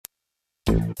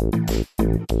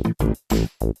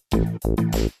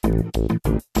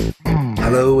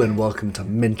Hello and welcome to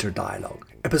Minter Dialogue,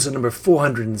 episode number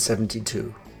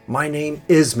 472. My name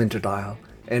is Minter Dial,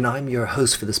 and I'm your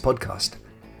host for this podcast,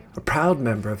 a proud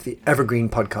member of the Evergreen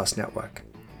Podcast Network.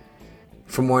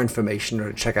 For more information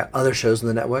or to check out other shows on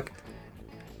the network,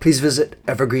 please visit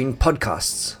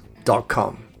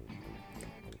evergreenpodcasts.com.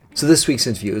 So this week's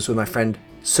interview is with my friend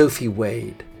Sophie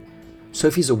Wade.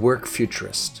 Sophie's a work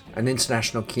futurist, an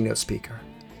international keynote speaker.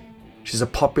 She's a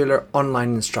popular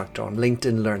online instructor on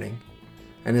LinkedIn Learning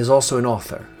and is also an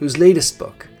author whose latest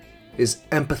book is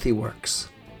Empathy Works,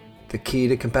 the Key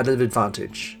to Competitive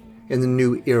Advantage in the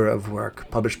New Era of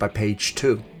Work, published by Page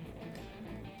 2.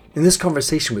 In this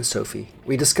conversation with Sophie,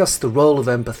 we discuss the role of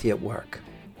empathy at work,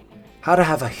 how to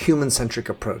have a human-centric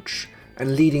approach,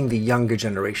 and leading the younger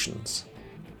generations.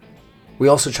 We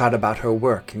also chat about her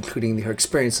work, including her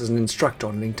experience as an instructor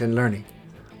on LinkedIn Learning,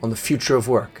 on the future of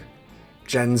work,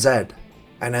 Gen Z,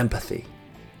 and empathy.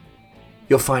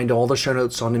 You'll find all the show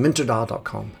notes on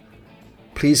minterdial.com.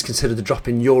 Please consider to drop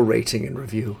in your rating and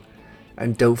review,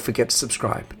 and don't forget to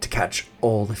subscribe to catch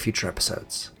all the future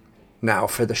episodes. Now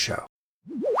for the show.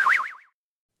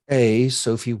 Hey,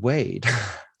 Sophie Wade,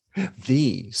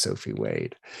 the Sophie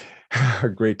Wade.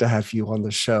 Great to have you on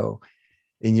the show.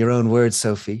 In your own words,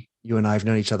 Sophie, you and I have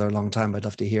known each other a long time. I'd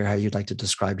love to hear how you'd like to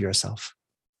describe yourself.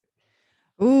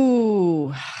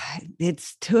 Ooh,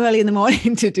 it's too early in the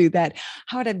morning to do that.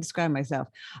 How would I describe myself?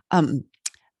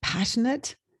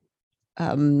 Passionate,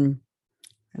 a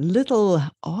little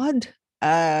odd.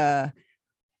 I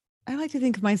like to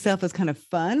think of myself as kind of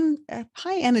fun,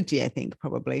 high energy, I think,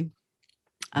 probably.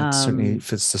 That certainly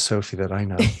fits the Sophie that I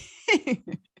know.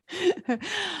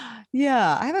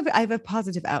 Yeah, I have a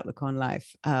positive outlook on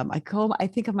life. I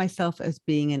think of myself as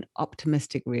being an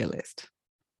optimistic realist.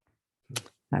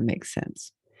 That makes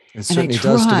sense. It certainly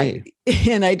does to me.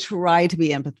 And I try to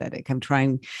be empathetic.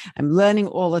 I'm learning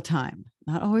all the time.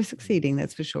 Not always succeeding,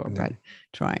 that's for sure, but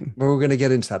trying. Well, we're going to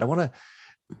get into that. I want to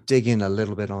dig in a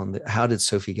little bit on how did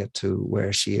Sophie get to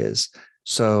where she is?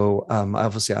 So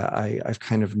obviously I've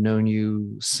kind of known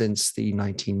you since the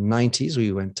 1990s.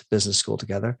 We went to business school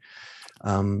together,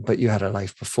 but you had a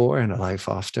life before and a life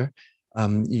after.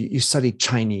 You studied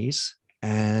Chinese,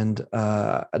 and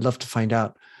I'd love to find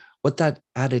out what that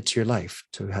added to your life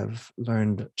to have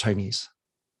learned Chinese.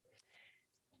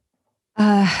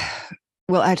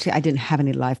 Well, actually, I didn't have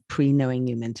any life pre-knowing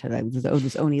you, Minter.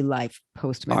 There's only life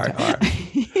post-Minter.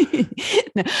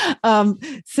 All right.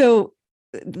 So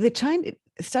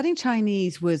studying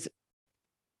Chinese was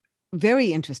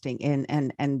very interesting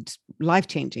and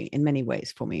life-changing in many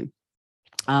ways for me.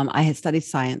 I had studied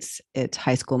science at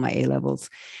high school, my A-levels,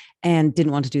 and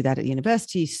didn't want to do that at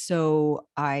university. So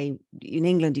in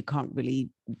England, you can't really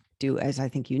do, as I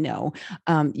think you know,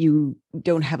 you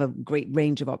don't have a great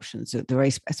range of options. So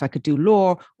I could do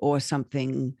law or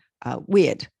something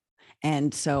weird.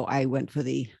 And so I went for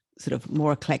the sort of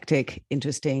more eclectic,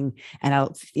 interesting, and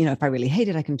if I really hate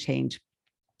it, I can change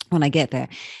when I get there.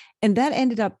 And that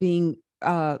ended up being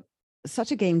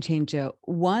such a game changer.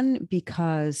 One,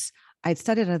 because I'd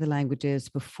studied other languages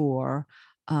before.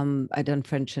 I'd done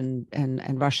French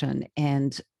and Russian,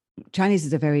 and Chinese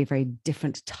is a very, very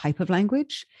different type of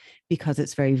language because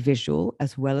it's very visual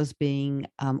as well as being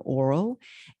oral.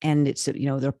 And it's, there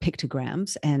are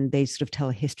pictograms and they sort of tell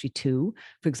a history too.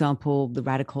 For example, the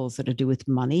radicals that are to do with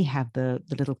money have the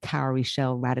little cowrie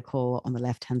shell radical on the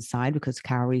left-hand side because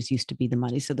cowries used to be the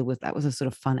money. So that was a sort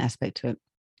of fun aspect to it.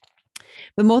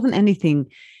 But more than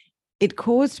anything, it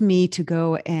caused me to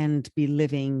go and be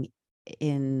living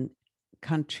in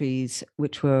countries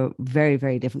which were very,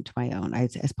 very different to my own.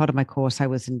 As part of my course, I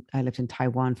lived in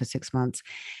Taiwan for 6 months,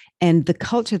 and the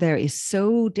culture there is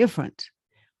so different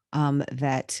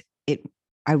that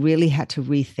I really had to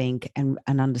rethink and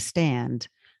understand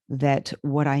that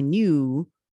what I knew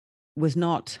was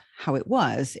not how it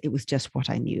was just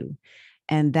what I knew.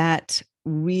 And that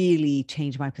really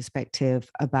changed my perspective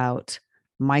about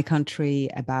my country,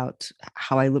 about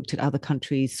how I looked at other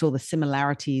countries, saw the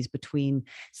similarities between,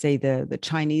 say, the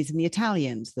Chinese and the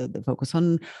Italians, the focus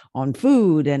on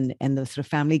food and the sort of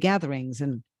family gatherings,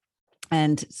 and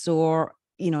saw,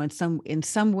 in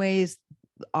some ways,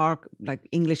 our like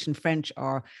English and French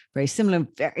are very similar,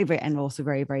 very, very, and also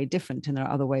very, very different. And there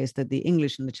are other ways that the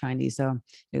English and the Chinese are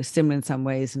similar in some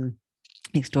ways and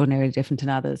extraordinarily different in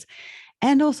others.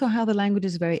 And also how the language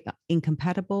is very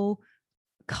incompatible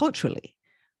culturally.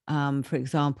 For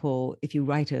example, if you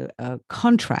write a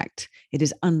contract, it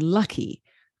is unlucky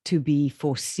to be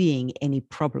foreseeing any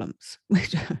problems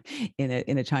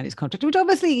in a Chinese contract, which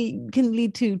obviously can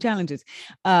lead to challenges.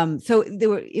 So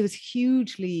it was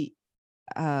hugely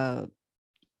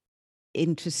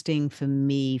interesting for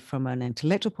me from an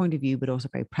intellectual point of view, but also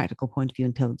a very practical point of view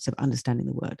in terms of understanding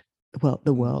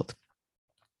the world.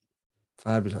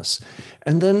 Fabulous.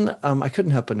 And then I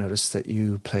couldn't help but notice that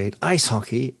you played ice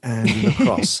hockey and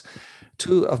lacrosse,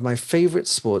 two of my favorite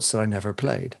sports that I never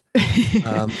played.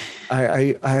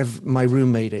 I have my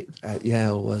roommate at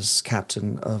Yale was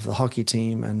captain of the hockey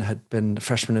team and had been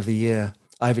freshman of the year,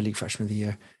 Ivy League freshman of the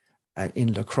year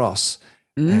in lacrosse.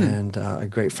 And a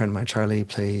great friend of mine, Charlie,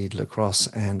 played lacrosse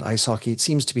and ice hockey. It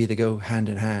seems to be they go hand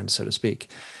in hand, so to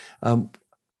speak.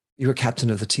 You were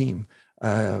captain of the team.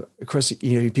 Of course,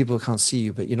 people can't see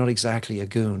you, but you're not exactly a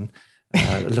goon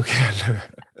looking at her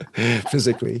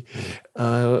physically.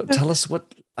 Tell us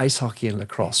what ice hockey and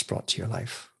lacrosse brought to your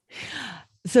life.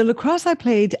 So lacrosse, I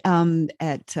played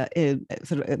at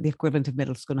sort of the equivalent of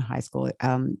middle school and high school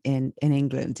in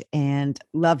England, and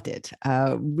loved it.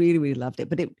 Really, really loved it.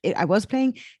 But I was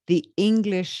playing the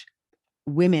English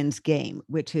women's game,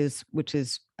 which is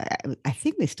I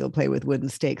think they still play with wooden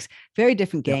sticks. Very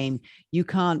different game. Yep. You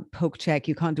can't poke check.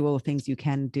 You can't do all the things you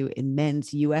can do in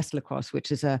men's US lacrosse,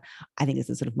 which is I think is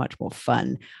a sort of much more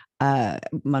fun,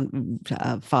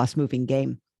 fast moving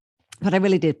game. But I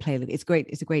really did play it. It's great.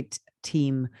 It's a great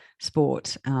team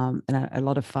sport, and a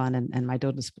lot of fun. And my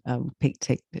daughter's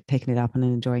taking it up and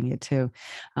enjoying it too.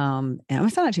 And my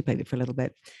son actually played it for a little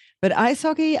bit. But ice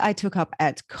hockey I took up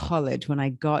at college when I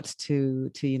got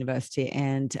to university,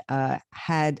 and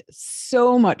had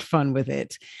so much fun with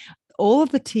it. All of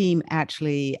the team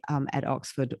actually at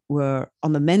Oxford were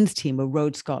on the men's team were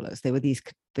Rhodes Scholars. They were these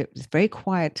very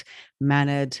quiet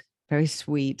mannered, very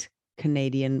sweet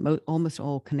Canadian, almost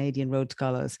all Canadian Rhodes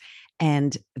Scholars,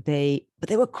 and they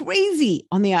were crazy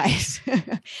on the ice.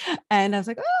 And I was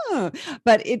like, oh,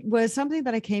 but it was something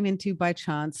that I came into by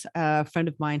chance. A friend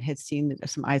of mine had seen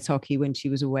some ice hockey when she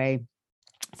was away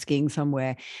skiing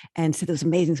somewhere, and said it was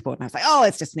amazing sport. And I was like, oh,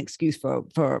 it's just an excuse for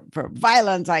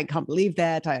violence. I can't believe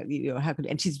that. How could?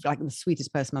 And she's like the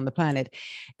sweetest person on the planet.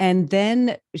 And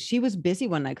then she was busy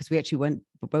one night because we actually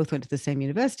both went to the same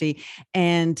university.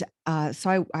 And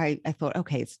so I thought,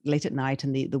 okay, it's late at night,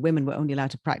 and the women were only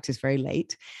allowed to practice very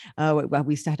late. Well,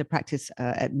 we started to practice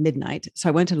at midnight. So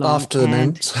I went along after the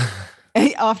men.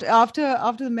 after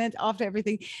the men, after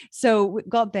everything. So we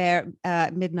got there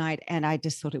midnight, and I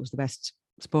just thought it was the best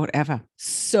sport ever.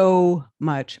 So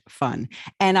much fun.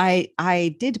 And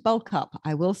I did bulk up.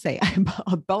 I will say I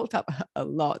bulked up a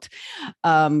lot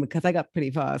because I got pretty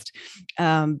fast.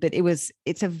 But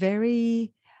it's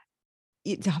very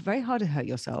hard to hurt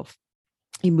yourself.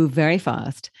 You move very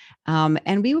fast.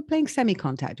 And we were playing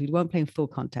semi-contact. We weren't playing full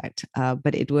contact,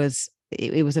 but it was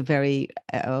a very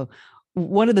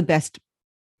one of the best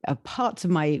parts of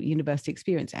my university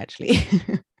experience, actually.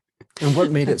 And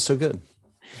what made it so good?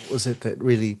 What was it that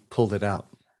really pulled it out?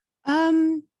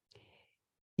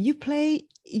 You're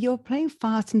playing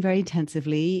fast and very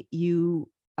intensively. There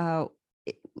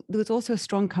was also a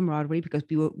strong camaraderie because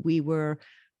we were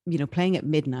playing at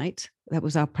midnight. That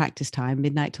was our practice time,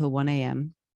 midnight till 1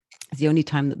 a.m. It's the only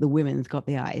time that the women's got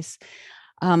the ice.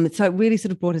 So it really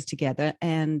sort of brought us together,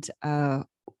 and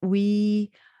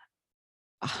we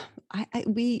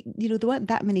there weren't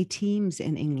that many teams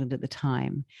in England at the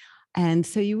time. And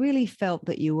so you really felt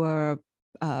that you were,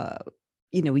 so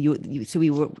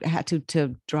we had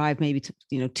to drive maybe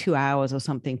 2 hours or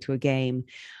something to a game,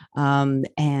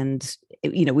 and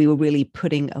we were really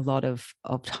putting a lot of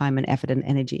time and effort and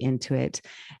energy into it,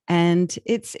 and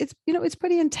it's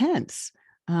pretty intense.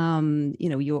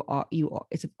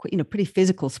 It's a pretty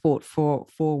physical sport for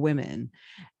women,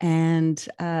 and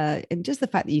just the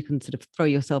fact that you can sort of throw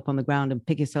yourself on the ground and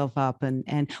pick yourself up,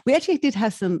 and we actually did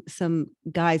have some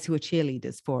guys who were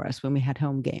cheerleaders for us when we had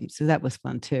home games, so that was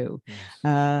fun too.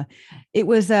 Yes. It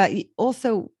was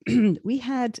also we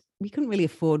couldn't really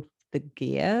afford the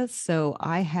gear, so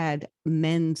I had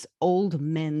old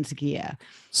men's gear,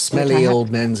 smelly old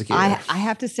men's gear. I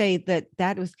have to say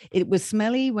it was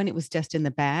smelly when it was just in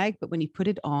the bag, but when you put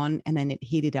it on and then it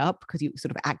heated up because you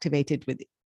sort of activated with,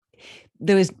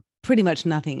 there was pretty much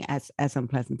nothing as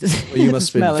unpleasant as well, you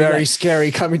must have been very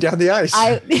scary coming down the ice.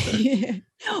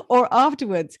 Or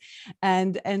afterwards,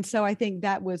 and so I think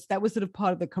that was sort of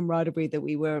part of the camaraderie that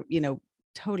we were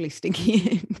totally stinky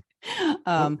in.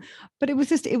 But it was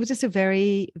just a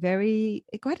very, very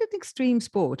quite an extreme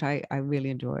sport. I really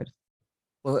enjoyed.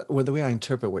 Well, the way I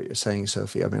interpret what you're saying,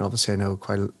 Sophie, I mean, obviously I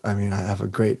have a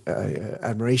great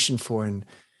admiration for and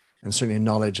and certainly a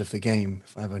knowledge of the game.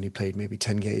 If I've only played maybe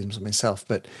 10 games myself,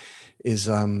 but is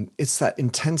it's that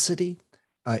intensity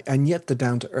and yet the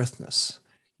down to earthness.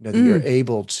 You know, that you're Mm.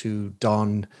 able to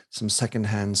don some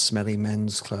secondhand smelly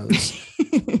men's clothes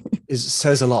is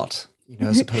says a lot, you know,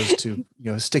 as opposed to,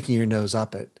 you know, sticking your nose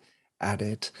up at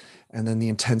it. And then the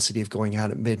intensity of going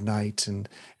out at midnight and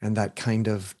that kind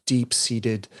of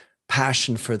deep-seated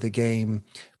passion for the game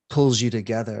pulls you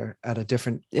together at a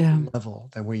different Yeah. level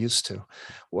than we're used to.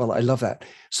 Well, I love that.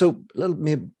 So a little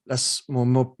maybe less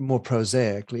more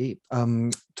prosaically,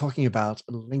 talking about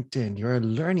LinkedIn, you're a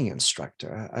learning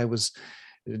instructor. I was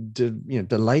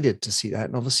delighted to see that.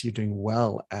 And obviously you're doing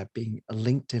well at being a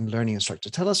LinkedIn learning instructor.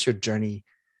 Tell us your journey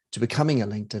to becoming a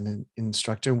LinkedIn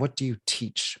instructor, and what do you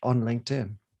teach on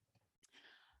LinkedIn?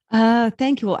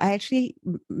 Thank you. Well, I actually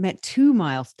met two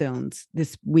milestones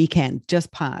this weekend,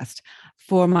 just passed.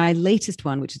 For my latest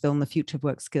one, which is on the future of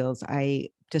work skills, I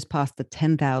just passed the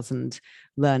 10,000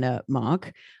 learner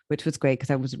mark, which was great because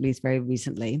I was released very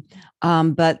recently.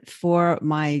 But for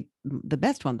the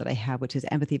best one that I have, which is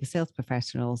empathy for sales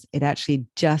professionals, it actually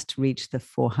just reached the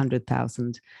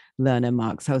 400,000 learner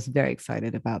mark. So I was very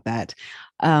excited about that.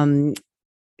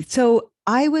 So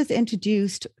I was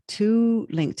introduced to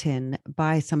LinkedIn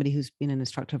by somebody who's been an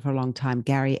instructor for a long time,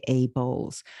 Gary A.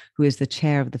 Bowles, who is the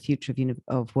chair of the future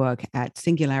of work at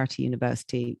Singularity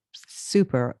University.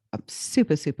 Super,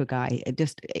 super guy,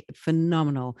 just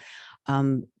phenomenal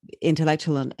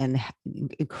intellectual and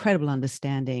incredible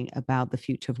understanding about the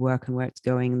future of work and where it's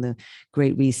going and the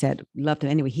Great Reset. Loved it.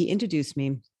 Anyway, he introduced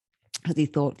me because he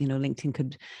thought, LinkedIn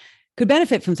could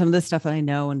benefit from some of the stuff that I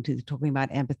know, and talking about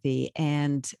empathy.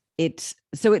 And it's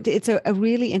a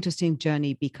really interesting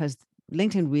journey because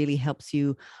LinkedIn really helps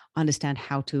you understand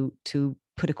how to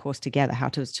put a course together, how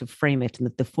to frame it,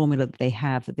 and the formula that they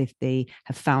have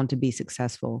have found to be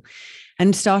successful.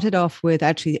 And started off with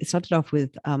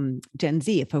Gen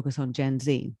Z, a focus on Gen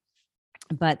Z.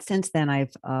 But since then,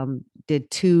 I've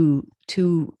did two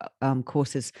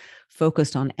courses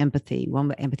focused on empathy. One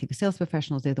with empathy for sales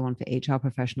professionals, the other one for HR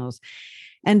professionals.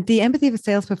 And the empathy for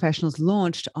sales professionals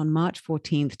launched on March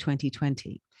 14th,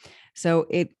 2020. So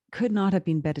it could not have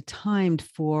been better timed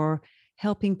for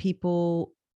helping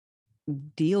people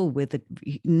deal with the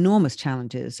enormous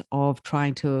challenges of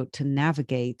trying to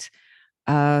navigate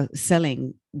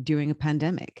selling during a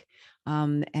pandemic.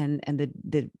 And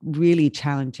the really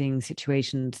challenging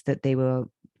situations that they were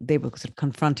sort of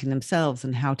confronting themselves,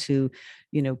 and how to,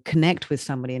 connect with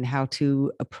somebody and how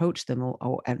to approach them,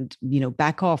 or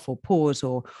back off or pause,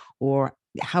 or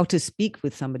how to speak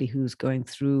with somebody who's going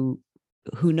through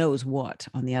who knows what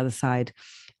on the other side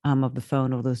of the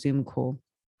phone or the Zoom call.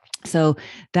 So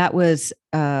that was,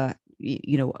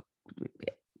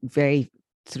 very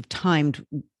sort of timed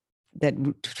that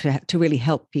to really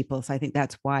help people. So I think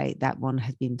that's why that one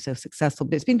has been so successful.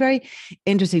 But it's been very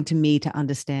interesting to me to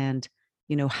understand,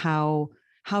 how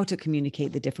to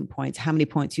communicate the different points, how many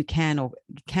points you can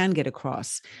get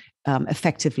across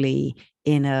effectively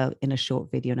in a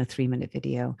short video, in a 3-minute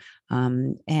video.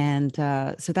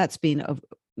 So that's been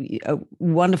a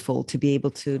wonderful to be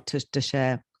able to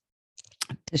share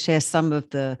some of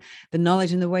the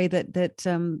knowledge in the way that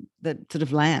sort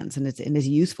of lands and is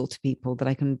useful to people that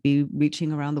I can be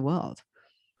reaching around the world.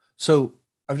 So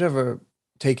I've never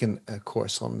taken a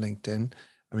course on LinkedIn.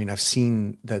 I mean, I've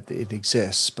seen that it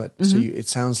exists, but so it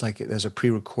sounds like there's a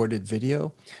pre-recorded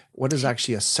video. What does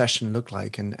actually a session look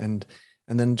like? And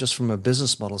then just from a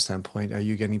business model standpoint, are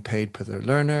you getting paid per the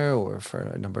learner or for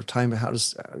a number of time? How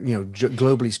does,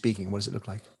 globally speaking, what does it look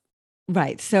like?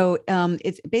 Right. So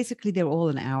it's basically they're all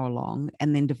an hour long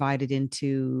and then divided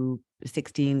into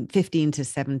 15 to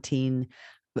 17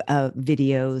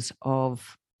 videos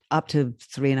of up to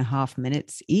 3.5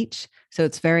 minutes each. So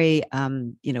it's very,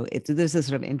 there's a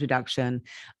sort of introduction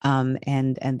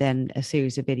and then a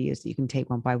series of videos that you can take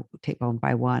one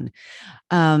by one.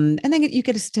 And then you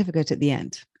get a certificate at the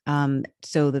end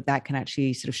so that can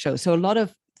actually sort of show. So a lot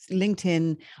of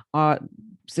LinkedIn are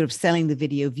sort of selling the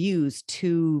video views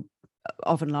to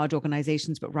often large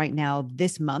organizations, but right now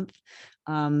this month,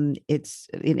 it's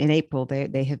in April,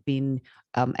 they have been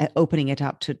opening it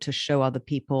up to show other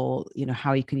people,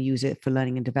 how you can use it for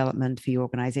learning and development for your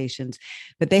organizations.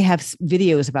 But they have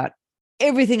videos about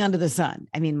everything under the sun.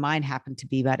 I mean, mine happened to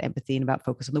be about empathy and about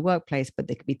focus on the workplace, but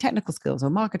they could be technical skills or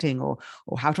marketing or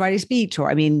how to write a speech, or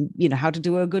how to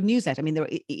do a good newsletter. I mean, there are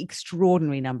an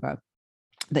extraordinary number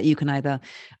that you can either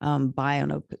buy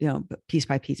on a piece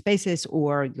by piece basis,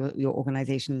 or your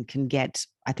organization can get.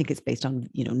 I think it's based on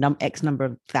X number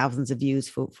of thousands of views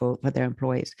for their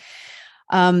employees,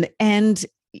 and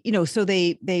so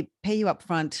they pay you up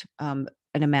front an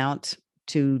amount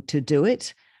to do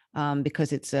it,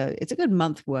 because it's a good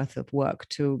month worth of work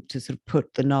to sort of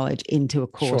put the knowledge into a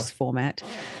course format.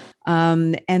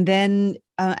 And then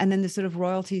the sort of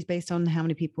royalties based on how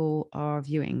many people are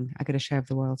viewing. I get a share of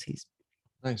the royalties.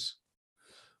 Nice.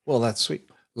 Well, that's sweet.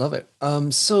 Love it.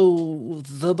 So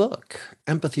the book,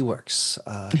 Empathy Works.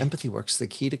 Empathy Works, The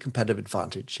Key to Competitive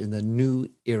Advantage in the New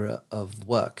Era of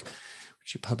Work,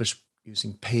 which you published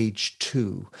using Page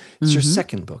Two. It's your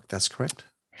second book, that's correct?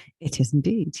 It is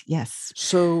indeed, yes.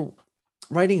 So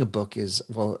writing a book has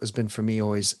been for me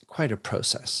always quite a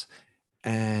process.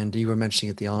 And you were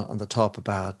mentioning on the top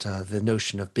about the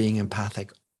notion of being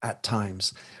empathic at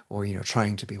times, or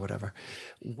trying to be, whatever.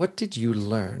 What did you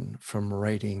learn from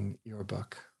writing your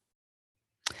book?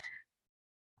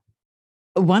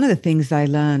 One of the things I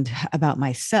learned about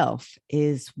myself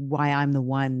is why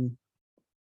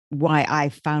I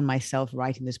found myself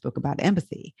writing this book about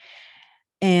empathy.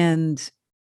 And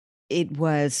it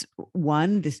was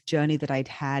this journey that I'd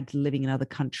had living in other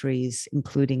countries,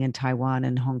 including in Taiwan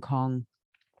and Hong Kong,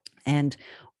 and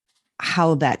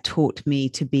how that taught me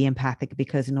to be empathic,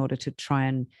 because in order to try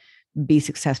and be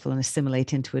successful and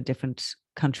assimilate into a different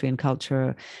country and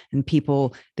culture and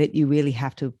people, that you really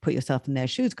have to put yourself in their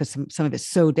shoes, because some of it's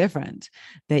so different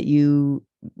that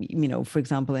for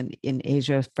example, in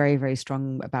Asia, very, very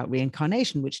strong about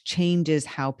reincarnation, which changes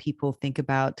how people think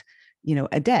about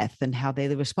a death and how they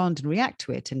respond and react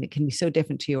to it. And it can be so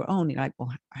different to your own. You're like,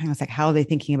 well, hang on a sec, how are they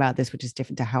thinking about this, which is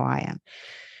different to how I am?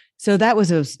 So that was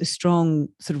a strong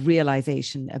sort of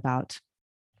realization about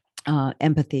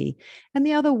empathy. And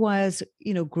the other was,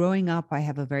 growing up, I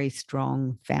have a very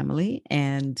strong family,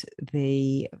 and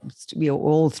we are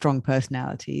all strong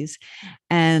personalities.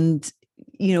 And,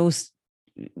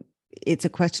 it's a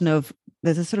question of,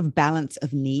 there's a sort of balance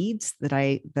of needs that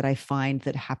I find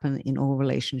that happen in all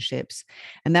relationships.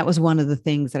 And that was one of the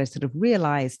things that I sort of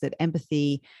realized, that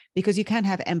empathy, because you can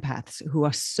have empaths who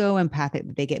are so empathic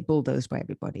that they get bulldozed by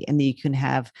everybody. And you can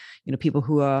have, people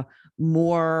who are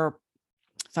more,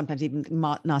 sometimes even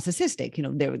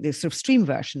narcissistic, they're sort of stream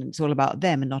version. It's all about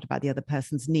them and not about the other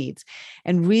person's needs.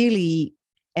 And really,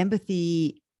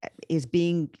 empathy is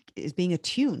being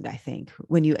attuned, I think,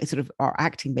 when you sort of are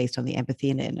acting based on the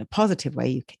empathy in a positive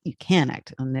way. You can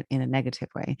act on it in a negative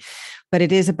way, but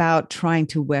it is about trying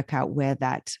to work out where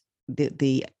that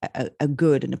a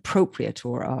good and appropriate,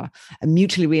 or a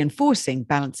mutually reinforcing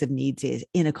balance of needs is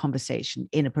in a conversation,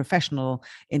 in a professional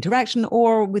interaction,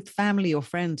 or with family or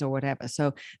friends or whatever.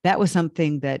 So that was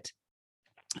something that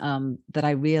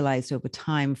I realized over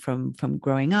time from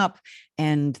growing up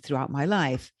and throughout my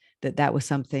life, that was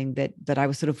something that I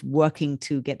was sort of working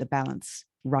to get the balance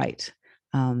right.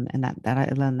 And that I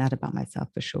learned that about myself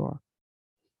for sure.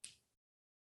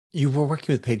 You were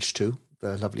working with Page Two,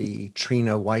 the lovely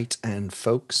Trina White and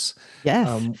folks.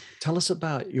 Yes. Tell us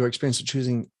about your experience of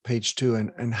choosing Page Two,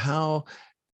 and how,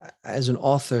 as an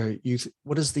author,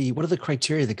 what are the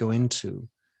criteria that go into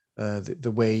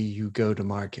the way you go to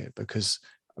market? Because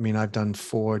I've done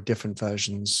 4 different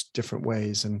versions, different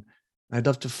ways, and I'd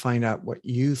love to find out what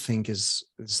you think is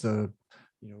the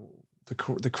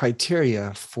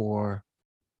criteria for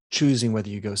choosing whether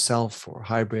you go self or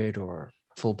hybrid or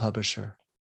full publisher.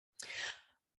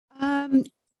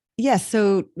 Yes.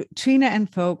 So Trina and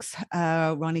folks,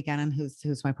 Ronnie Gannon,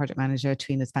 who's my project manager,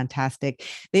 Trina's fantastic.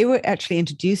 They were actually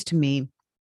introduced to me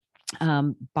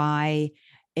by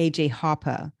AJ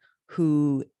Harper,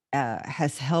 who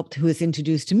is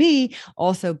introduced to me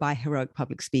also by Heroic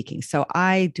Public Speaking. So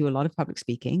I do a lot of public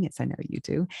speaking, as I know you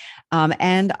do.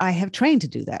 And I have trained to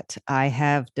do that. I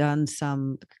have done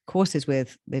some courses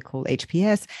they're called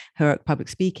HPS, Heroic Public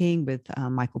Speaking, with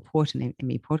Michael Port and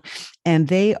Amy Port. And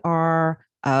they are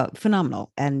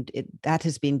phenomenal. And that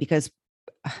has been because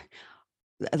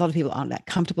a lot of people aren't that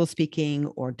comfortable speaking,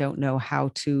 or don't know how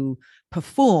to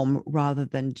perform rather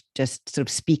than just sort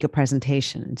of speak a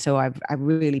presentation. And so I've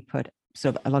really put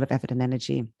sort of a lot of effort and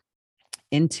energy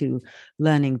into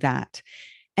learning that.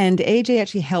 And AJ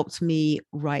actually helped me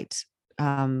write,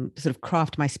 sort of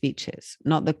craft my speeches,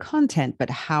 not the content, but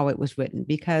how it was written,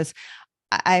 because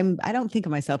I don't think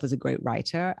of myself as a great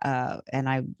writer, and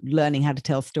I'm learning how to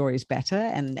tell stories better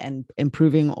and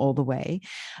improving all the way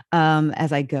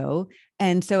as I go.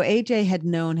 And so AJ had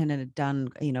known and had done,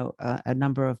 a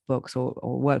number of books, or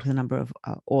worked with a number of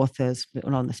authors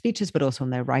on the speeches, but also on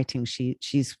their writing.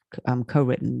 She's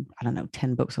co-written,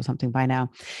 10 books or something by now.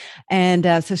 And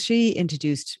so she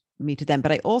introduced me to them.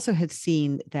 But I also had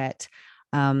seen that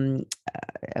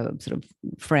a sort of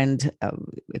friend,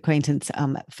 acquaintance,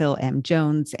 Phil M.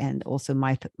 Jones, and also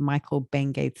Michael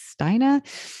Bengate Steiner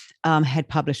had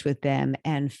published with them.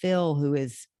 And Phil, who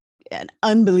is an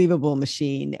unbelievable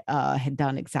machine, had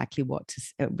done exactly what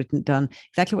to done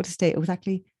exactly what to say,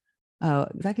 exactly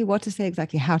what to say,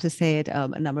 exactly how to say it, a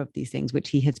number of these things, which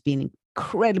he has been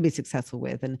incredibly successful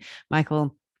with. And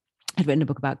Michael had written a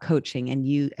book about coaching,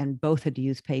 and both had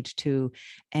used Page 2.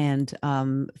 And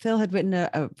Phil had written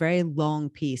a very long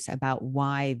piece about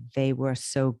why they were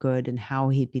so good and how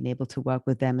he'd been able to work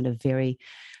with them in a very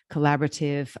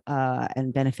collaborative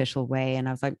and beneficial way. And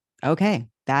I was like, okay,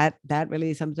 that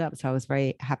really sums it up. So I was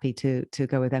very happy to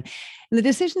go with them. And the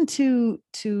decision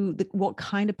what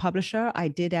kind of publisher, I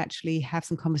did actually have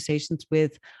some conversations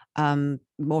with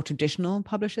more traditional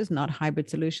publishers, not Hybrid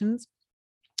Solutions,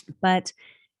 but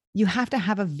you have to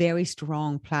have a very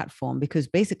strong platform, because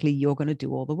basically you're going to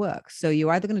do all the work. So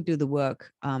you're either going to do the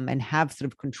work and have sort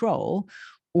of control,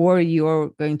 or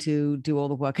you're going to do all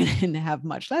the work and have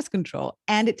much less control,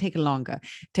 and it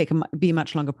be a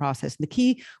much longer process.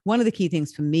 And one of the key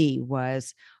things for me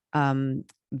was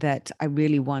that I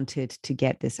really wanted to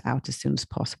get this out as soon as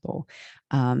possible,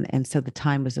 and so the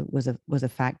time was a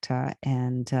factor,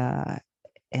 and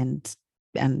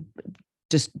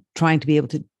just trying to be able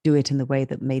to do it in the way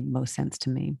that made most sense to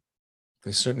me.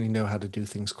 They certainly know how to do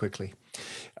things quickly,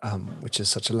 which is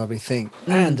such a lovely thing.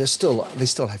 And they still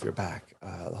have your back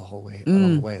the whole way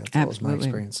along the way. That was my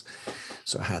experience.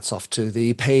 So hats off to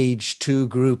the Page 2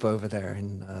 group over there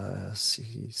in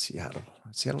Seattle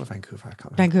or Vancouver. I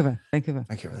can't remember.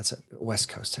 Vancouver. That's it. West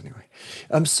Coast anyway.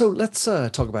 So let's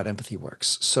talk about Empathy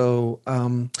Works. So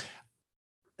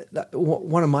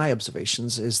one of my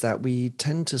observations is that we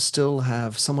tend to still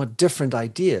have somewhat different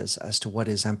ideas as to what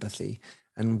is empathy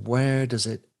and where does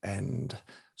it end.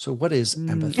 So what is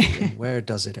empathy and where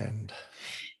does it end?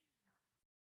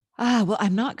 Well,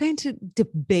 I'm not going to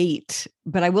debate,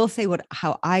 but I will say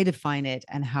how I define it,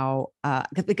 and how,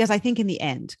 because I think in the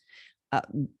end,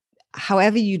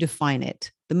 however you define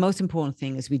it, the most important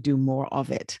thing is we do more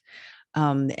of it.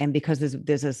 And because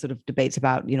there's a sort of debates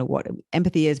about, what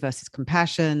empathy is versus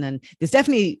compassion. And there's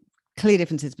definitely clear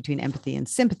differences between empathy and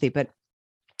sympathy.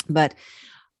 But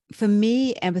for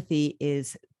me, empathy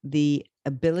is the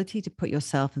ability to put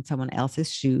yourself in someone else's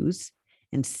shoes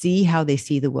and see how they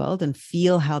see the world and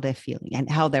feel how they're feeling and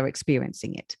how they're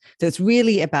experiencing it. So it's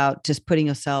really about just putting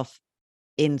yourself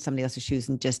in somebody else's shoes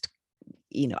and just,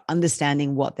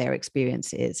 understanding what their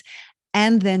experience is,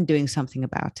 and then doing something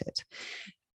about it.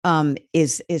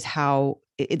 Is how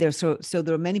there's so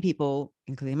there are many people,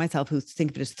 including myself, who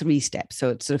think of it as 3 steps. So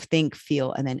it's sort of think,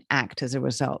 feel, and then act as a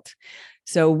result.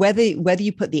 So whether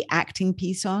you put the acting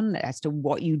piece on as to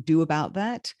what you do about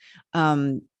that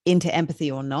into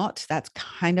empathy or not, that's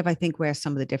kind of, I think, where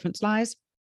some of the difference lies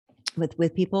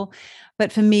with people.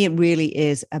 But for me, it really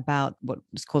is about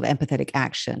what's called empathetic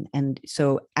action. And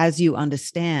so as you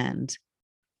understand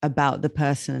about the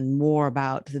person, more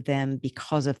about them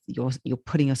because of you're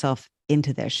putting yourself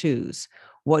into their shoes,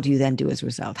 what do you then do as a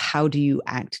result? How do you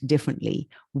act differently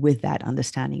with that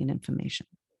understanding and information?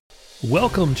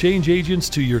 Welcome, change agents,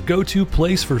 to your go-to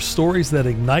place for stories that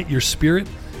ignite your spirit,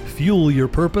 fuel your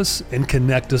purpose, and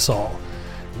connect us all.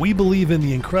 We believe in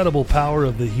the incredible power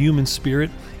of the human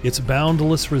spirit, its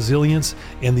boundless resilience,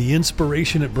 and the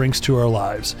inspiration it brings to our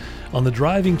lives. On the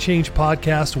Driving Change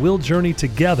podcast, we'll journey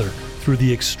together through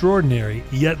the extraordinary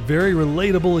yet very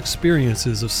relatable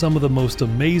experiences of some of the most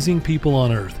amazing people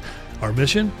on earth. Our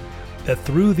mission? That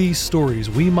through these stories,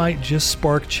 we might just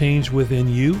spark change within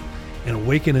you and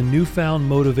awaken a newfound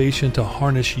motivation to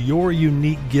harness your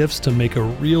unique gifts to make a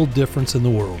real difference in the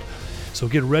world. So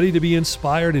get ready to be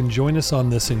inspired and join us on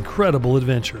this incredible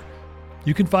adventure.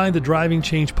 You can find the Driving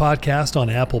Change podcast on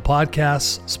Apple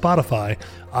Podcasts, Spotify,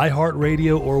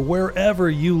 iHeartRadio, or wherever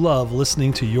you love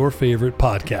listening to your favorite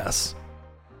podcasts.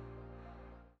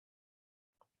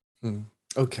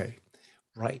 Okay,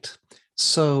 right.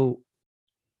 So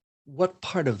what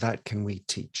part of that can we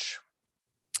teach?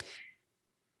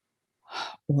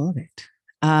 All of it.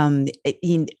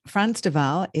 Frans de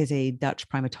Waal is a Dutch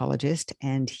primatologist,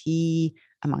 and he,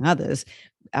 among others,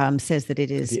 says that it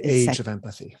is The Age of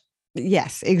Empathy.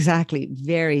 Yes, exactly.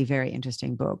 Very, very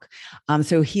interesting book.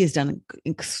 So he has done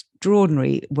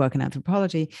extraordinary work in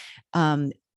anthropology,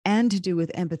 and to do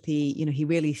with empathy. He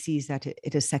really sees that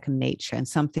it is second nature and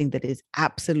something that is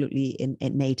absolutely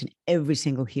innate in every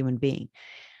single human being.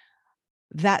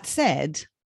 That said,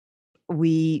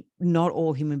 not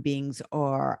all human beings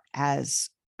are as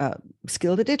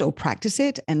skilled at it or practice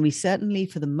it, and we certainly,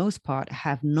 for the most part,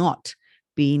 have not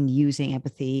been using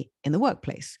empathy in the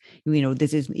workplace.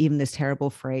 This is even this terrible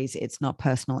phrase, it's not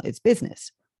personal, it's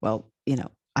business. Well,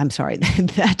 I'm sorry,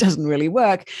 that doesn't really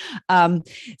work.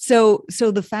 So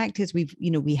the fact is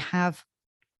we have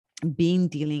been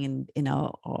dealing in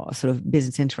our sort of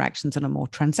business interactions on a more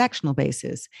transactional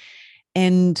basis.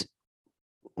 And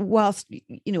whilst,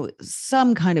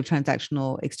 some kind of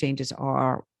transactional exchanges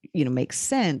are, make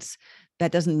sense,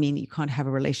 that doesn't mean that you can't have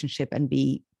a relationship and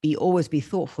always be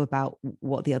thoughtful about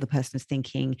what the other person is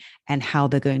thinking and how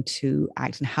they're going to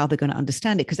act and how they're going to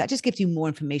understand it, because that just gives you more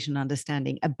information and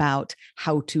understanding about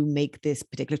how to make this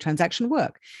particular transaction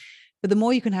work. But the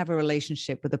more you can have a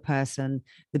relationship with a person,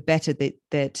 the better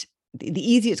that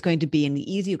the easier it's going to be, and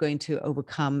the easier you're going to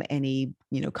overcome any,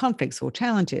 conflicts or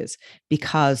challenges,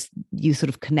 because you sort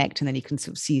of connect, and then you can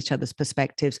sort of see each other's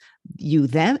perspectives, you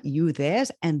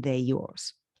theirs, and they're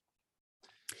yours.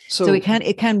 So it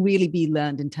can really be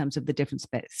learned in terms of the different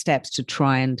steps to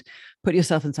try and put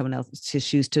yourself in someone else's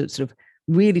shoes, to sort of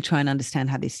really try and understand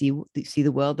how they see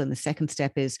the world. And the second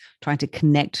step is trying to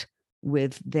connect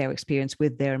with their experience,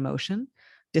 with their emotion.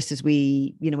 Just as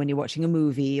we, when you're watching a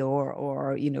movie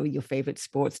or your favorite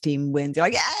sports team wins, you're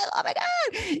like, yeah, oh my God,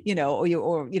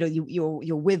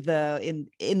 you're with the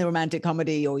in the romantic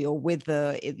comedy, or you're with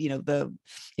the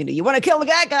you want to kill the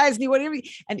bad guys,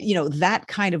 and that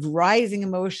kind of rising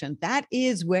emotion, that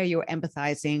is where you're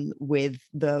empathizing with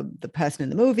the person in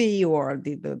the movie or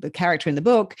the character in the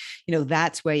book.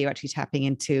 That's where you're actually tapping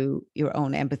into your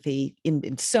own empathy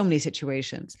in so many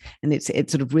situations, and it's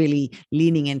sort of really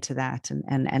leaning into that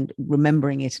and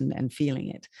remembering it and feeling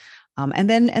it, and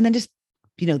then just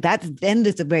then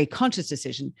there's a very conscious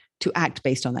decision to act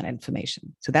based on that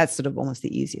information. So that's sort of almost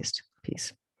the easiest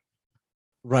piece.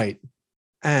 Right.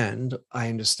 And I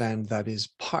understand that is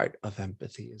part of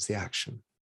empathy, is the action.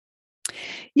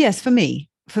 Yes, for me,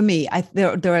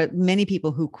 there are many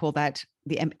people who call that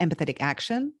the empathetic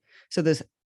action. So there's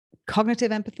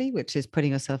cognitive empathy, which is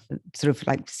putting yourself sort of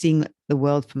like seeing the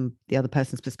world from the other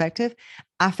person's perspective.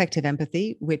 Affective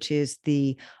empathy, which is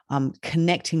the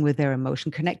connecting with their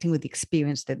emotion, connecting with the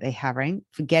experience that they're having,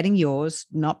 forgetting yours,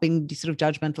 not being sort of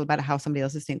judgmental about how somebody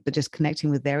else is thinking, but just connecting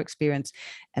with their experience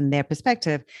and their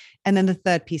perspective. And then the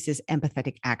third piece is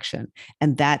empathetic action.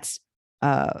 And that's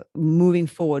moving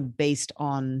forward based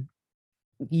on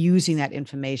using that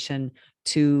information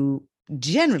to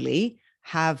generally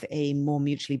have a more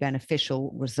mutually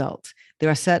beneficial result.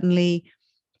 There are certainly,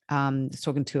 I was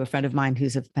talking to a friend of mine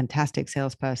who's a fantastic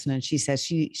salesperson, and she says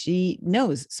she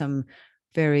knows some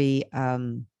very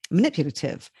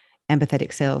manipulative,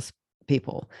 empathetic sales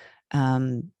people.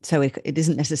 So it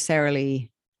isn't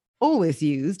necessarily always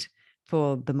used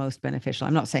for the most beneficial.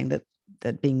 I'm not saying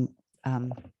that being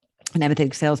an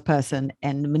empathetic salesperson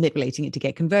and manipulating it to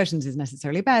get conversions is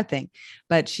necessarily a bad thing,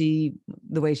 but the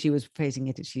way she was phrasing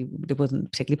it wasn't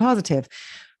particularly positive.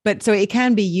 But so it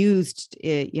can be used,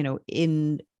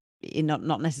 in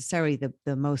not necessarily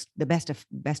the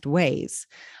best ways.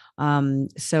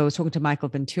 So I was talking to Michael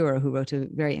Ventura, who wrote a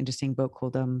very interesting book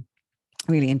called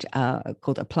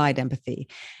called Applied Empathy,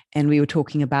 and we were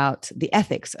talking about the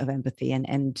ethics of empathy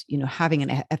and having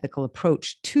an ethical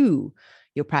approach to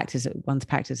one's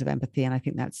practice of empathy. And I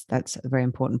think that's a very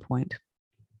important point.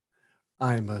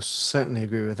 I most certainly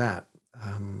agree with that.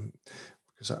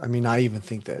 Because I even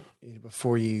think that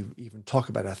before you even talk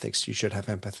about ethics, you should have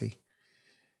empathy.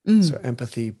 So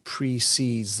empathy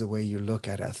precedes the way you look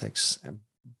at ethics.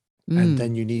 And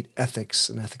then you need ethics,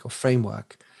 an ethical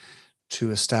framework,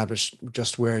 to establish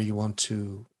just where you want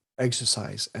to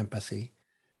exercise empathy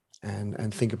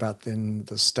and think about then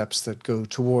the steps that go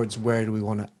towards where do we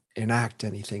want to enact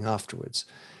anything afterwards.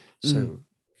 So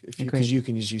because you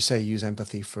can, as you say, use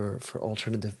empathy for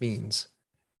alternative means.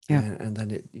 Yeah. And then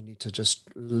you need to just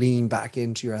lean back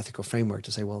into your ethical framework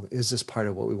to say, well, is this part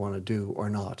of what we want to do or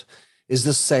not? Is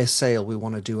this a sale we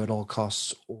want to do at all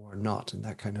costs or not? And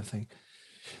that kind of thing.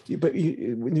 But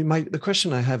the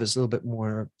question I have is a little bit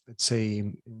more, let's say,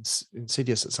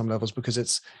 insidious at some levels, because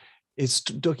it's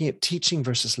looking at teaching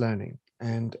versus learning.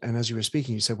 And as you were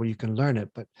speaking, you said, well, you can learn it,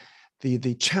 but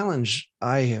the challenge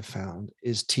I have found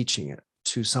is teaching it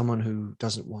to someone who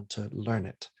doesn't want to learn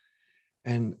it.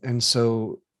 And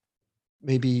so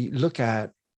maybe look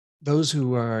at those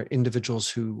who are individuals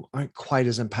who aren't quite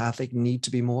as empathic, need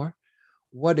to be more.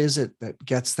 What is it that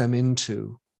gets them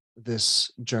into this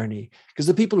journey? Because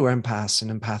the people who are empaths and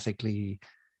empathically,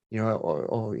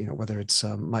 or whether it's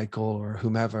Michael or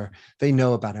whomever, they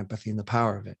know about empathy and the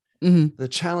power of it. The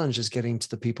challenge is getting to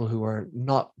the people who are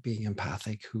not being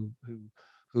empathic,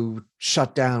 who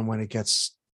shut down when it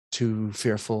gets too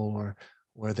fearful,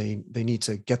 or they need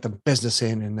to get the business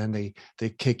in, and then they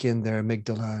kick in their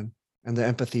amygdala and the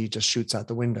empathy just shoots out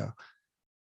the window.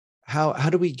 How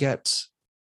do we get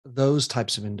those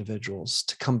types of individuals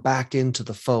to come back into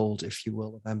the fold, if you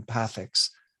will, of empathics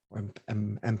or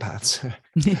empaths?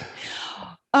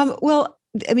 Well,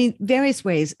 I mean, various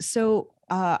ways. So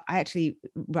I actually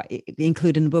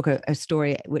include in the book a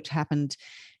story which happened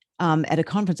at a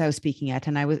conference I was speaking at,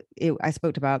 and I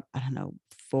spoke to about, I don't know,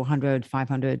 400,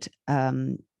 500,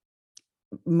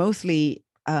 mostly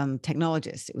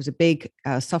technologists. It was a big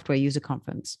software user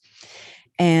conference.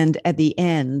 And at the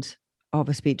end of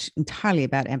a speech entirely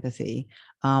about empathy,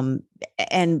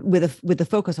 and with the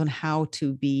focus on how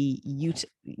to be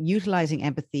utilizing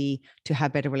empathy to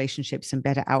have better relationships and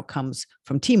better outcomes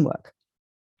from teamwork.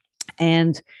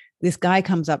 And this guy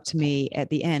comes up to me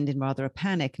at the end in rather a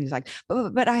panic, and he's like,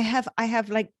 but I have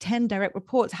like 10 direct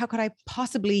reports. How could I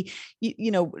possibly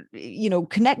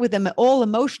connect with them all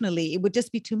emotionally? It would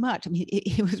just be too much. I mean,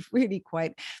 he was really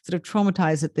quite sort of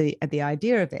traumatized at the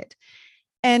idea of it.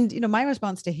 And my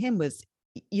response to him was,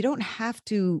 you don't have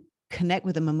to connect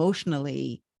with them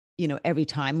emotionally every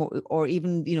time, or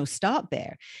even start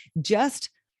there. Just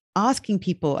asking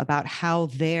people about how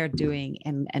they're doing,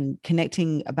 and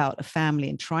connecting about a family,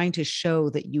 and trying to show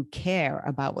that you care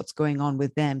about what's going on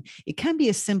with them. It can be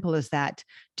as simple as that,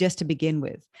 just to begin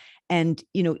with. And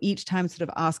each time sort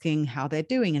of asking how they're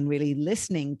doing and really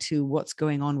listening to what's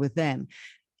going on with them.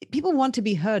 People want to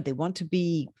be heard, they want to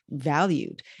be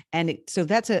valued. And so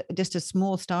that's just a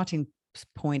small starting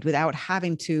point, without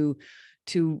having to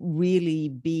really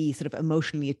be sort of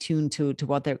emotionally attuned to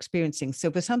what they're experiencing. So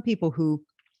for some people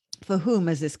for whom,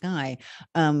 as this guy,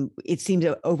 it seems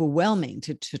overwhelming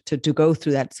to go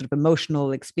through that sort of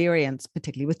emotional experience,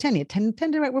 particularly with 10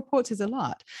 direct reports is a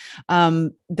lot.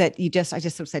 That I just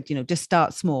sort of said, just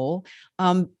start small.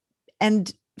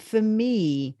 And for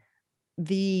me,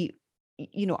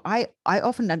 I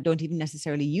often don't even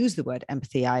necessarily use the word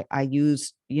empathy. I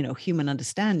use, human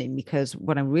understanding, because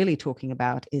what I'm really talking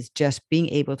about is just being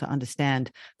able to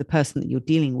understand the person that you're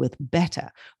dealing with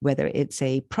better, whether it's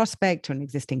a prospect or an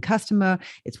existing customer,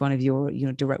 it's one of your,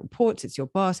 direct reports, it's your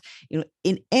boss,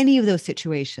 in any of those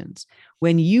situations,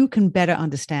 when you can better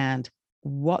understand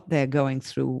what they're going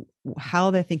through, how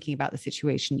they're thinking about the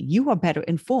situation, you are better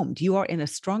informed. You are in a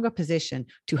stronger position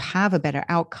to have a better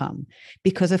outcome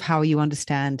because of how you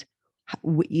understand,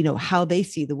 how they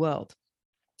see the world.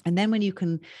 And then when you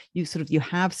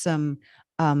have some,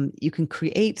 you can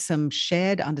create some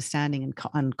shared understanding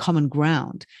and common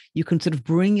ground. You can sort of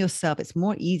bring yourself, it's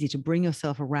more easy to bring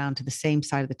yourself around to the same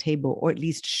side of the table, or at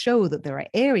least show that there are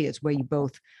areas where you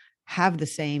both have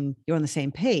you're on the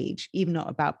same page, even not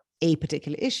about a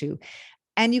particular issue,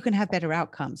 and you can have better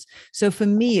outcomes. So for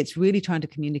me, it's really trying to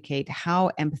communicate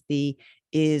how empathy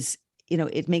is,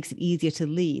 it makes it easier to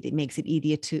lead. It makes it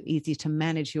easier to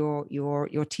manage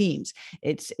your teams.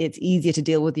 It's easier to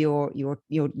deal with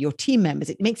your team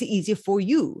members. It makes it easier for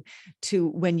you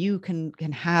when you can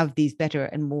have these better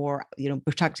and more,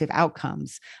 productive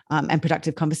outcomes, and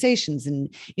productive conversations.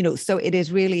 And, so it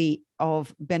is really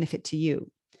of benefit to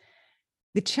you.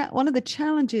 One of the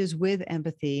challenges with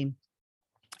empathy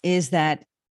is that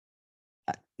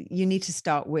you need to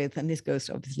start with, and this goes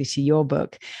obviously to your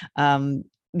book,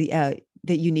 that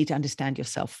you need to understand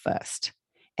yourself first.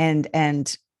 And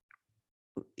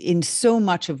in so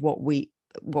much of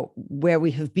where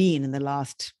we have been in the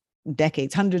last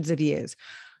decades, hundreds of years,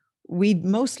 we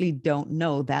mostly don't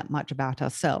know that much about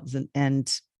ourselves,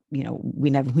 and we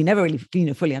never really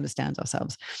fully understand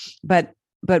ourselves, but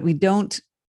we don't.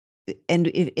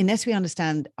 And unless we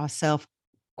understand ourselves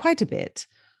quite a bit,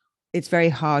 it's very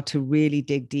hard to really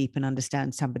dig deep and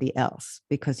understand somebody else,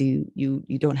 because you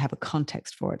don't have a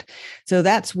context for it. So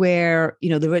that's where,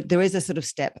 there is a sort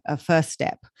of a first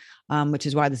step, which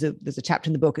is why there's a chapter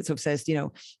in the book. It sort of says,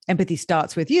 empathy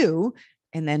starts with you,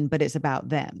 but it's about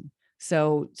them.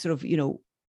 So sort of,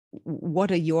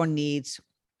 what are your needs?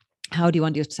 How do you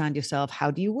understand yourself?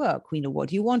 How do you work? What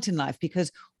do you want in life?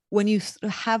 Because when you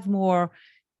have more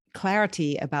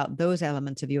clarity about those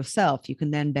elements of yourself, you can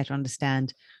then better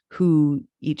understand who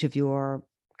each of your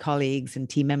colleagues and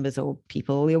team members or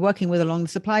people you're working with along the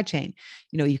supply chain,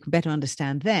 you can better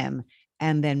understand them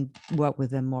and then work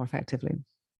with them more effectively.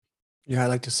 Yeah, I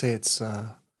like to say it's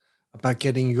about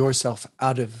getting yourself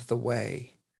out of the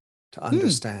way to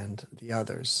understand the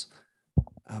others.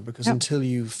 Because until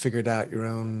you've figured out your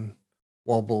own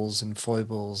wobbles and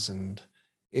foibles and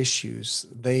issues,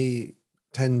 they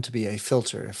tend to be a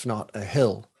filter, if not a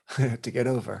hill, to get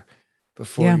over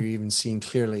before you're even seeing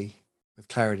clearly, with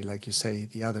clarity, like you say,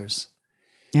 the others.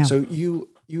 Yeah. So you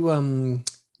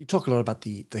talk a lot about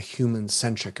the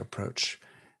human-centric approach.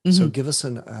 Mm-hmm. So give us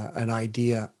an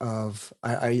idea of.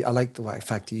 I like the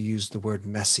fact you use the word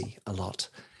messy a lot.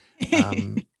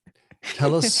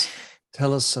 Tell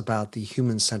us about the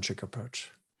human-centric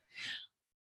approach.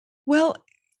 Well,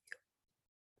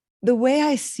 The way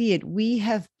I see it,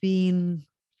 we've been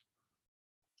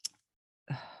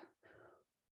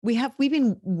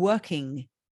working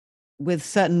with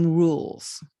certain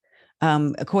rules,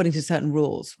 according to certain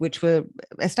rules, which were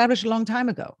established a long time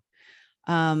ago.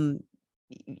 In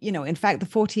fact, the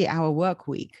 40-hour work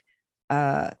week,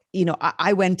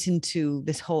 I went into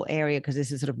this whole area because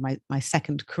this is sort of my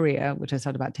second career, which I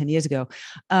started about 10 years ago,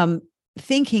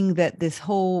 thinking that this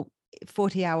whole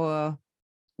 40-hour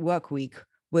work week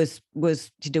was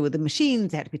to do with the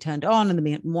machines. They had to be turned on in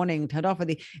the morning, turned off.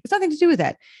 It's nothing to do with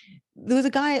that. There was a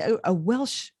guy, a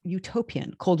Welsh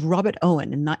utopian called Robert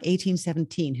Owen in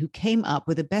 1817, who came up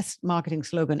with the best marketing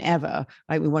slogan ever,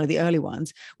 right? One of the early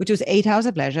ones, which was 8 hours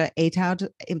of leisure, 8 hours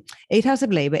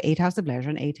of labor, 8 hours of leisure,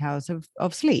 and 8 hours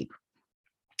of sleep.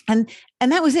 And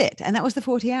that was it. And that was the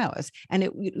 40 hours. And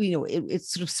it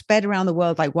sort of sped around the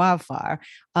world like wildfire.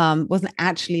 Wasn't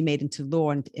actually made into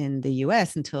law in the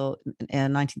US until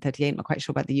 1938. I'm not quite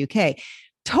sure about the UK.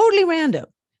 Totally random.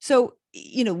 So,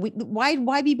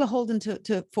 why be beholden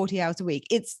to 40 hours a week?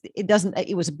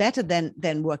 It was better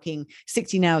than working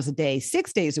 16 hours a day,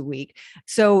 6 days a week.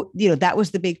 So, that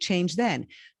was the big change then.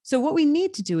 So what we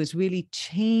need to do is really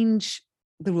change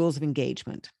the rules of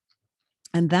engagement.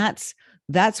 And that's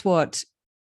what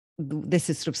this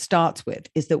is sort of starts with,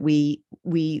 is that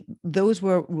those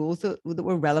were rules that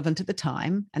were relevant at the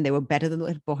time, and they were better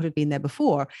than what had been there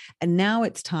before. And now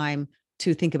it's time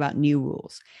to think about new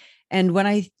rules. And when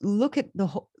I look at the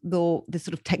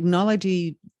sort of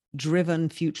technology-driven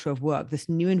future of work, this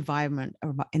new environment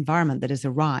that has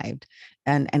arrived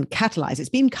and catalyzed, it's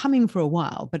been coming for a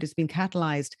while, but it's been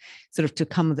catalyzed sort of to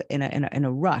come in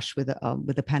a rush with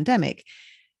the pandemic.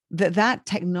 That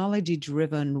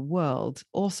technology-driven world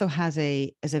also has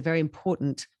a very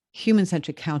important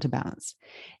human-centric counterbalance.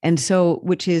 And so,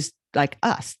 which is like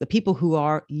us, the people who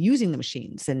are using the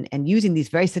machines and using these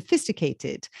very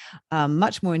sophisticated,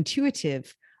 much more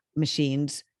intuitive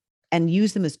machines, and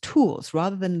use them as tools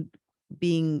rather than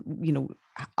being,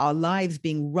 our lives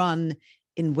being run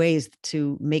in ways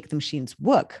to make the machines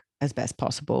work as best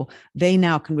possible. They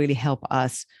now can really help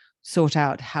us sort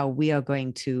out how we are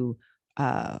going to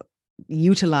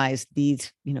utilize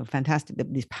these, fantastic,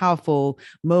 these powerful,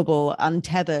 mobile,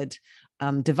 untethered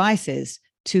devices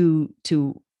to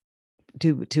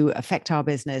affect our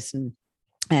business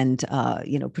and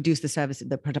produce the services,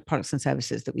 the products and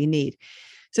services that we need.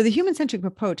 So the human-centric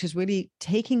approach is really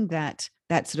taking that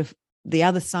sort of the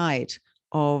other side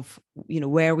of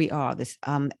where we are, this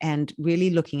and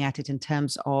really looking at it in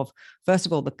terms of, first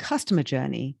of all, the customer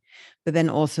journey, but then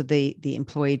also the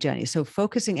employee journey. So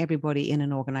focusing everybody in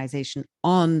an organization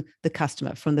on the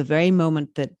customer from the very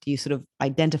moment that you sort of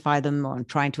identify them or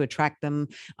trying to attract them,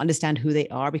 understand who they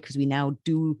are, because we now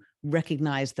do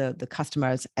recognize the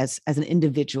customer as an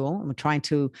individual, and we're trying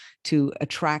to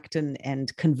attract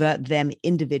and convert them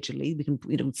individually. We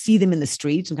can see them in the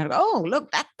streets and kind of, oh,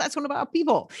 look, that's one of our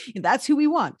people. That's who we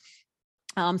want.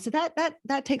 So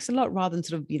that takes a lot, rather than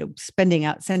sort of sending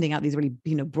out these really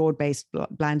broad-based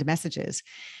bland messages.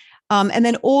 And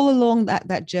then all along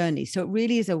that journey. So it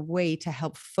really is a way to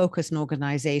help focus an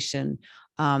organization,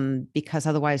 because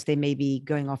otherwise they may be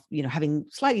going off, having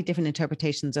slightly different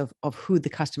interpretations of who the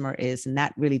customer is, and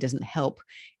that really doesn't help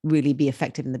really be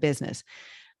effective in the business.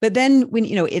 But then when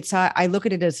I look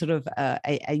at it as sort of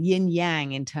a yin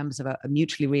yang in terms of a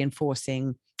mutually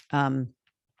reinforcing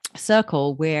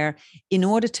circle, where in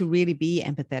order to really be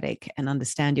empathetic and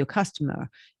understand your customer,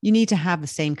 you need to have the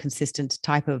same consistent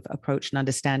type of approach and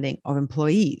understanding of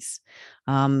employees,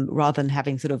 rather than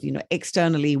having sort of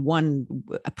externally one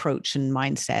approach and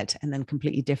mindset and then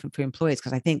completely different for employees.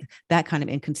 Because I think that kind of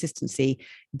inconsistency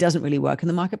doesn't really work in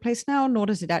the marketplace now, nor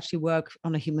does it actually work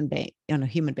on a human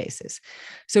basis.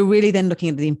 So really then looking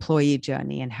at the employee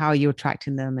journey and how you're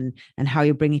attracting them and how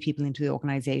you're bringing people into the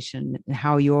organization and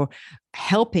how you're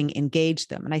helping engage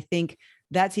them. And I think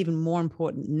that's even more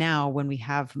important now when we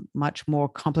have much more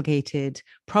complicated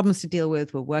problems to deal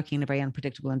with. We're working in a very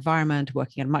unpredictable environment,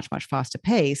 working at a much, much faster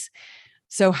pace.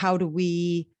 So how do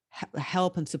we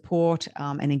help and support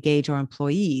and engage our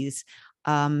employees?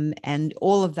 And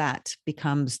all of that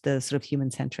becomes the sort of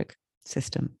human-centric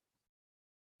system.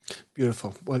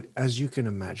 Beautiful. Well, as you can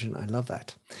imagine, I love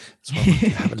that. So I want to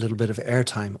have a little bit of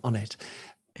airtime on it.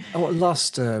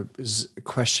 Last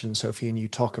question, Sophie, and you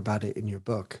talk about it in your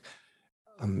book,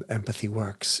 Empathy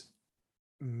Works,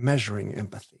 measuring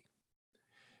empathy.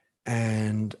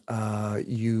 And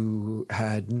you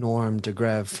had Norm de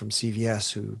Greve from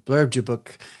CVS who blurbed your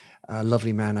book. A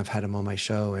lovely man. I've had him on my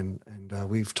show, and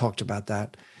we've talked about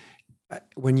that.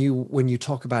 When you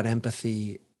talk about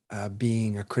empathy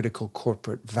being a critical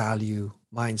corporate value,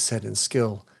 mindset, and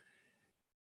skill,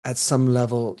 at some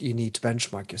level, you need to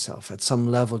benchmark yourself. At some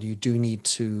level, you do need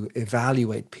to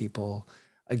evaluate people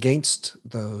against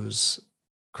those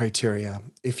criteria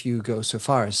if you go so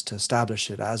far as to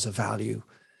establish it as a value.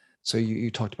 So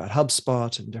you talked about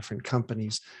HubSpot and different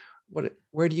companies.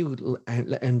 Where do you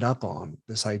end up on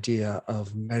this idea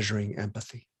of measuring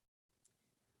empathy?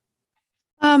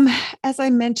 Um, as I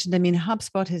mentioned, I mean,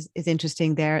 HubSpot is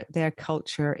interesting. Their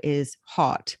culture is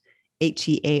HEART,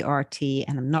 HEART,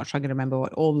 and I'm not sure I can remember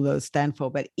what all of those stand for,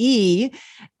 but E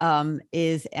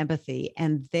is empathy,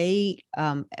 and they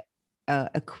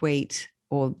equate,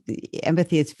 or the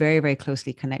empathy is very, very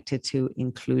closely connected to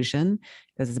inclusion,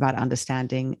 because it's about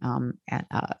understanding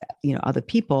other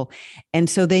people, and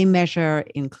so they measure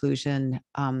inclusion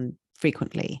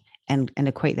frequently and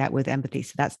equate that with empathy.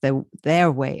 So that's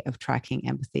their way of tracking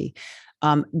empathy.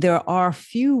 There are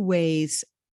few ways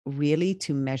really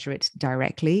to measure it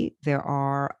directly. There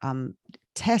are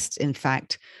tests, in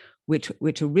fact,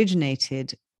 which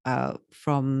originated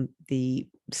from the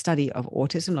study of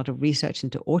autism, a lot of research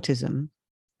into autism,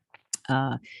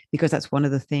 because that's one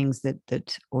of the things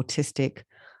that autistic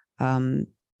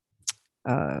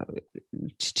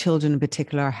children in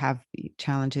particular have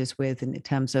challenges with in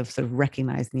terms of sort of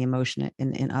recognizing the emotion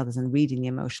in others and reading the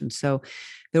emotion. So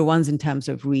there are ones in terms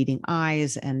of reading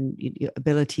eyes and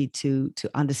ability to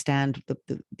understand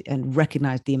and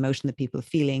recognize the emotion that people are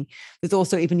feeling. There's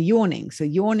also even yawning. So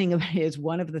yawning is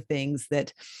one of the things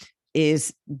that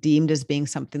is deemed as being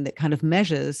something that kind of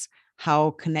measures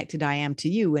how connected I am to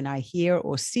you when I hear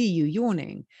or see you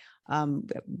yawning.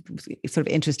 It's sort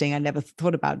of interesting. I never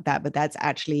thought about that, but that's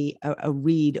actually a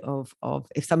read of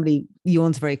if somebody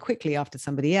yawns very quickly after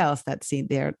somebody else,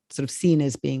 they're sort of seen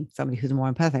as being somebody who's more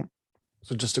empathic.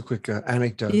 So just a quick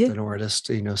anecdote in order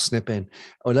to snip in.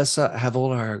 Let's have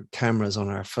all our cameras on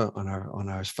our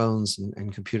phones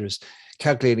and computers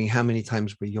calculating how many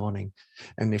times we're yawning,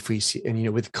 and if we see, and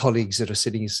with colleagues that are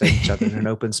sitting beside each other in an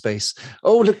open space.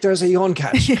 Oh, look, there's a yawn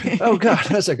catch. Oh God,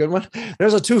 that's a good one.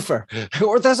 There's a twofer,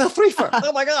 or there's a threefer.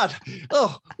 Oh my God.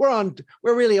 Oh,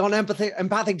 we're really on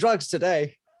empathic drugs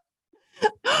today.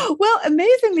 Well,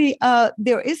 amazingly,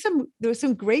 there's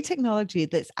some great technology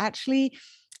that's actually,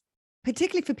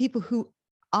 particularly for people who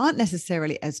aren't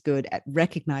necessarily as good at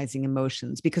recognizing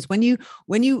emotions, because when you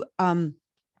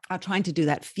are trying to do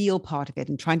that feel part of it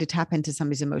and trying to tap into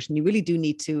somebody's emotion, you really do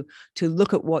need to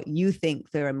look at what you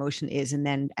think their emotion is, and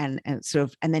then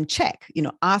check,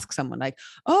 ask someone like,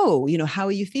 oh, how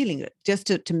are you feeling, just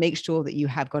to make sure that you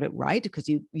have got it right, because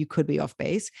you could be off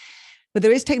base. But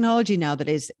there is technology now that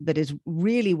is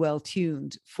really well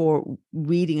tuned for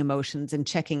reading emotions and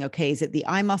checking, okay, is it the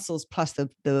eye muscles plus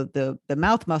the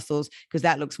mouth muscles, because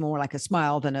that looks more like a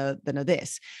smile than a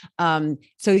this. So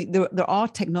there are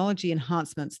technology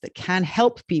enhancements that can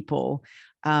help people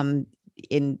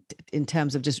in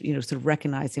terms of just sort of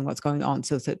recognizing what's going on.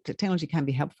 So technology can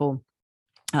be helpful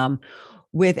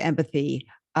with empathy,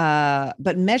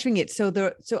 but measuring it. So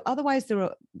otherwise there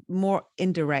are more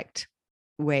indirect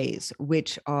ways,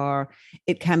 which are,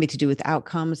 it can be to do with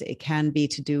outcomes, it can be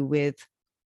to do with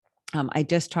I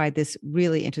just tried this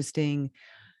really interesting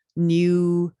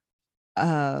new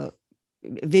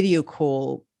video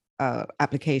call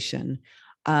application,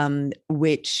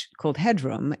 which called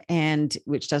Headroom, and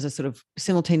which does a sort of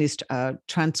simultaneous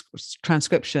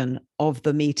transcription of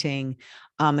the meeting.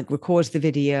 It records the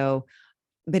video,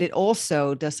 but it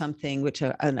also does something which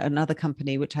another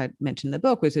company, which I mentioned in the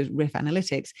book, which is Riff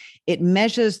Analytics. It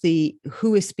measures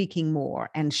who is speaking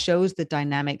more and shows the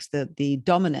dynamics, the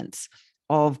dominance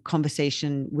of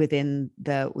conversation within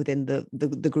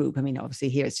the group. I mean, obviously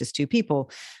here it's just two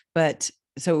people, but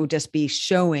so it would just be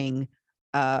showing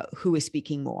who is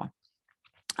speaking more.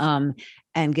 And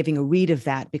giving a read of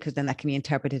that, because then that can be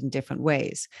interpreted in different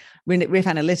ways. Riff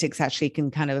Analytics actually can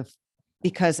kind of,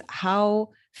 because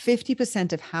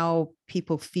 50% of how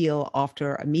people feel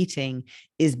after a meeting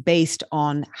is based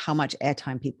on how much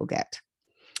airtime people get.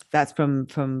 That's from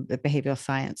the behavioral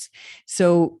science.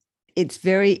 So it's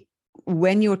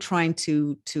when you're trying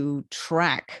to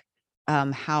track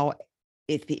how,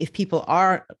 if people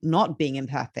are not being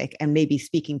empathic and maybe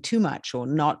speaking too much, or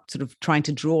not sort of trying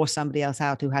to draw somebody else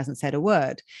out who hasn't said a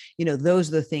word, those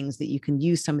are the things that you can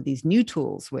use some of these new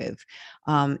tools with,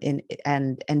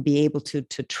 and be able to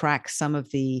track some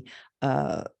of the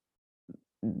sort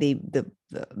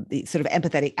of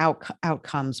empathetic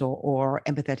outcomes or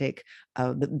empathetic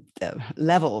the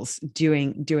levels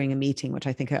during a meeting, which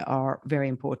I think are very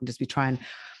important as we try and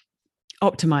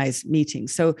optimize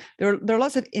meetings. So there are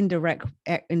lots of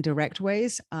indirect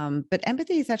ways, but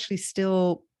empathy is actually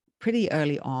still pretty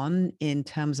early on in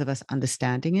terms of us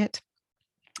understanding it.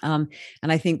 And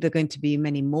I think there are going to be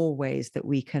many more ways that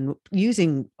we can,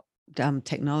 using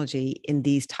technology in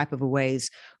these type of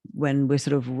ways, when we're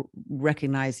sort of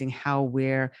recognizing how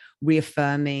we're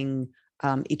reaffirming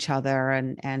each other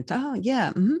and oh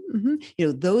yeah,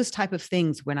 those type of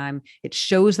things. When it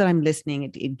shows that I'm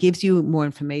listening. It gives you more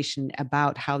information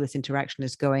about how this interaction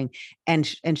is going, and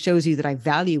shows you that I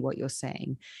value what you're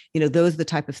saying. Those are the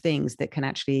type of things that can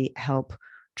actually help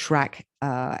track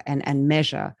and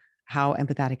measure how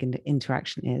empathetic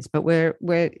interaction is. But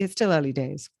it's still early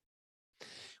days.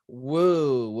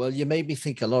 Whoa. Well, you made me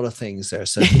think a lot of things there.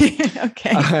 So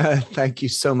okay. Thank you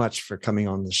so much for coming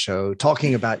on the show,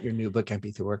 talking about your new book,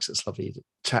 Empathy Works. It's lovely to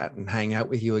chat and hang out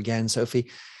with you again, Sophie,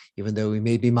 even though we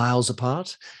may be miles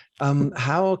apart.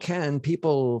 How can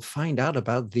people find out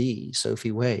about the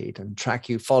Sophie Wade and track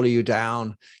you, follow you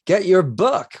down, get your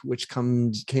book, which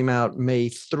came out May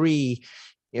 3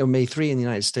 in the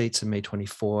United States and May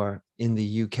 24 in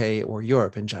the UK or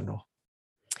Europe in general?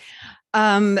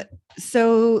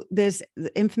 So there's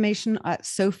information at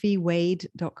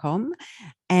sophiewade.com,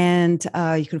 and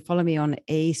you can follow me on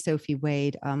Sophie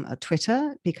Wade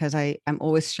Twitter, because I'm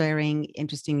always sharing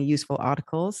interesting and useful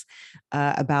articles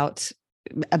about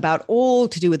all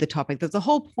to do with the topic. The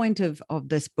whole point of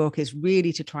this book is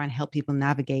really to try and help people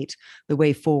navigate the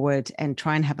way forward and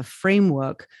try and have a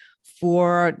framework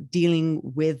for dealing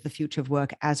with the future of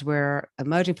work as we're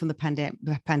emerging from the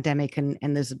pandemic,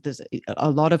 and there's a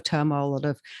lot of turmoil,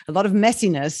 a lot of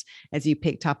messiness, as you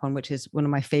picked up on, which is one of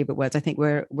my favorite words. I think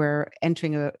we're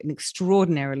entering an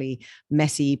extraordinarily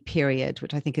messy period,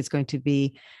 which I think is going to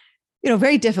be,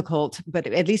 very difficult, but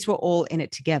at least we're all in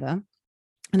it together.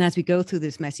 And as we go through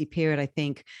this messy period, I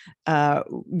think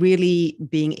really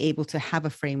being able to have a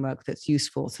framework that's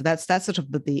useful. So that's sort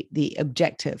of the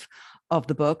objective of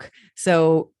the book.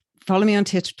 So follow me on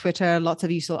Twitter, lots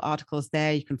of useful articles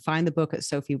there. You can find the book at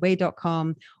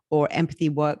sophiewade.com or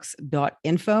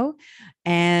empathyworks.info.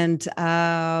 And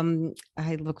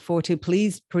I look forward to,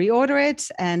 please pre-order it.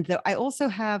 And I also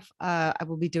have, I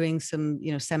will be doing some,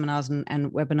 seminars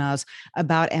and webinars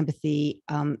about empathy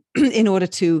in order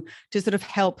to sort of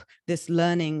help this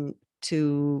learning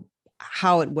to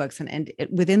how it works. And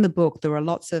within the book, there are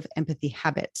lots of empathy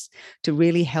habits to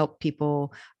really help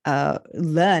people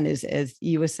learn, as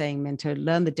you were saying, Minter,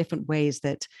 learn the different ways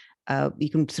that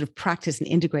you can sort of practice and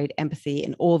integrate empathy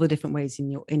in all the different ways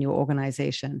in your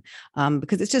organization,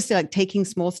 because it's just like taking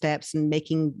small steps and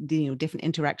making different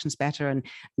interactions better and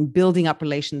building up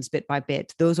relations bit by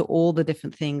bit. Those are all the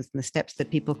different things and the steps that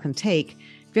people can take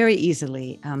very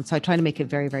easily. So I try to make it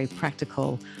very, very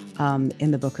practical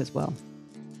in the book as well.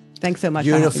 Thanks so much.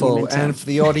 Beautiful. And for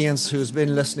the audience who's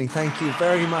been listening, thank you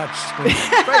very much. It's been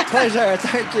a great pleasure.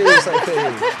 Thank you, Sophie.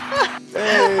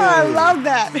 Hey. I love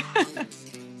that.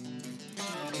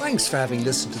 Thanks for having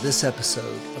listened to this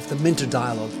episode of the Minter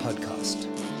Dialogue podcast.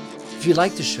 If you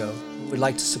like the show and would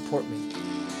like to support me,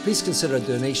 please consider a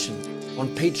donation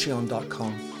on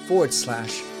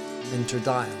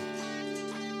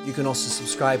patreon.com/MinterDial. You can also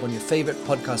subscribe on your favorite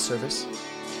podcast service.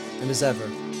 And as ever,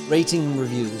 rating and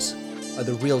reviews are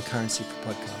the real currency for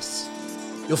podcasts.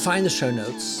 You'll find the show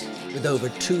notes with over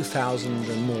 2,000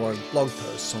 and more blog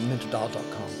posts on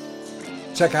minterdial.com.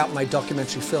 Check out my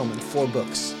documentary film and 4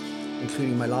 books,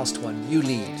 including my last one, You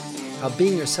Lead, How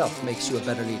Being Yourself Makes You a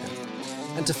Better Leader.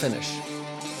 And to finish,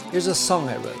 here's a song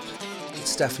I wrote with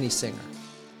Stephanie Singer,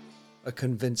 A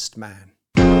Convinced Man.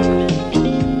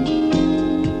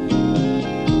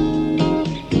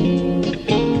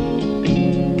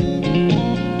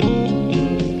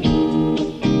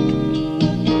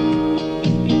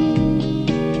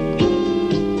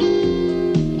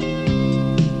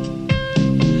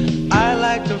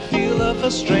 A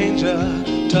stranger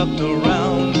tucked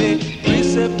around me,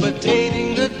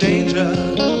 precipitating the danger.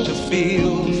 To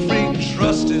feel free,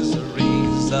 trust is the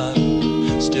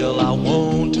reason. Still I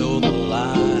won't toe the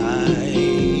line.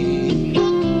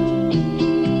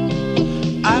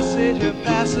 I sit here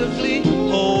passively,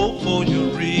 hope for your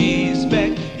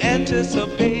respect,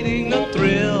 anticipating the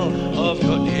thrill of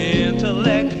your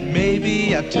intellect.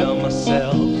 Maybe I tell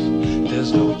myself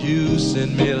there's no use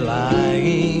in me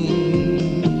lying.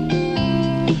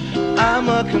 I'm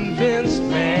a convinced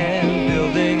man,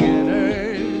 building an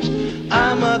urge.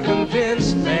 I'm a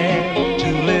convinced man,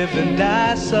 to live and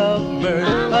die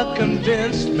submerged. A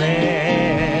convinced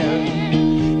man,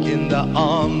 in the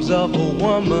arms of a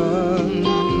woman.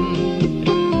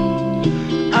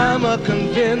 I'm a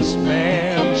convinced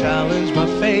man, challenge my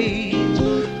fate.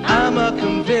 I'm a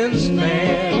convinced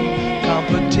man,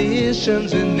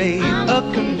 competition's innate. A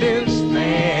convinced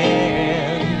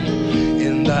man,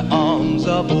 in the arms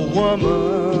of a woman.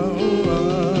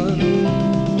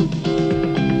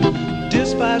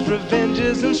 Sometimes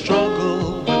revenges and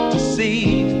struggle with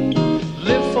deceit.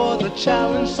 Live for the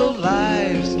challenge so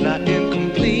life's not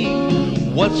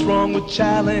incomplete. What's wrong with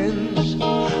challenge?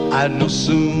 I know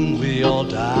soon we all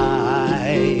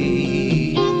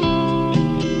die.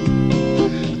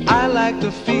 I like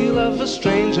the feel of a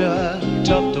stranger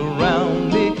tucked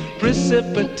around me,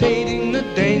 precipitating the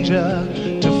danger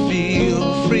to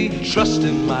feel free. Trust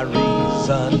in my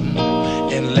reason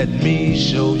and let me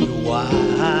show you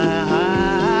why.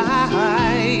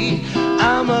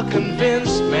 I'm a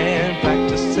convinced man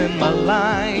practicing my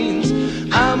lines.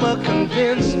 I'm a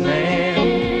convinced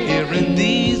man here in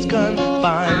these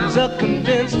confines. A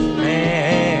convinced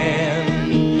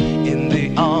man in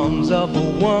the arms of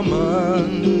a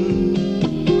woman.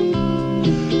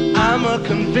 I'm a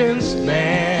convinced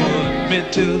man,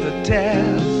 admit to the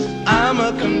test. I'm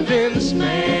a convinced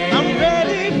man, I'm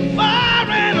ready for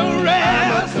an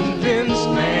arrest. I'm a convinced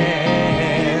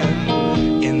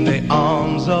man in the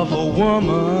arms of a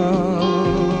woman.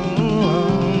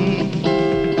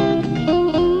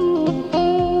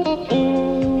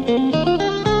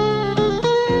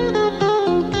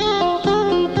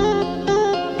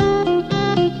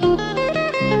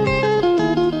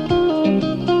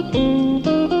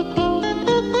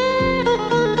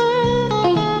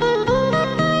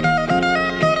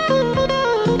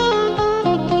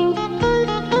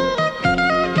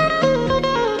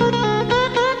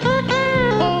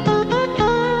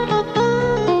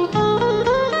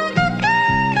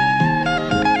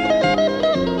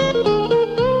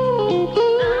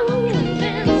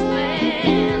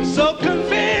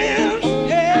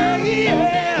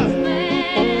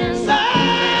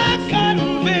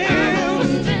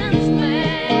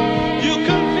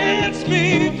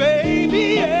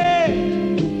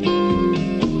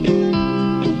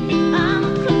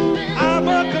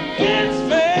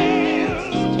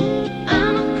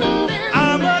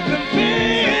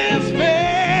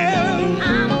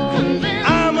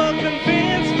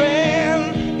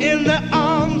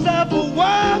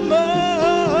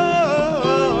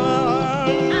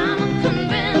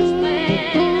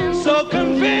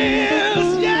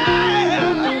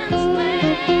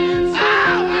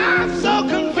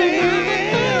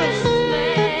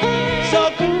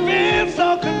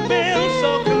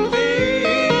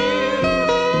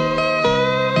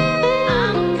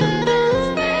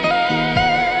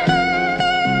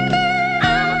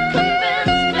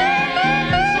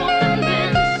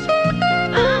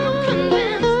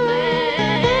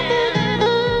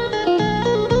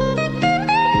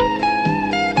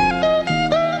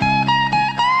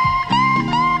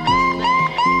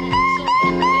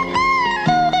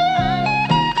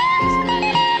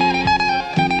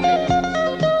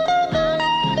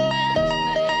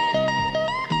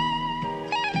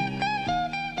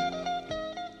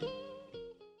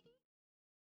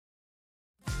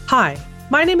 Hi,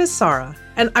 my name is Sarah,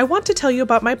 and I want to tell you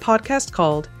about my podcast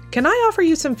called Can I Offer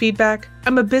You Some Feedback?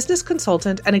 I'm a business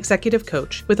consultant and executive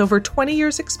coach with over 20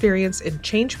 years experience in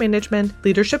change management,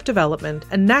 leadership development,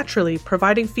 and naturally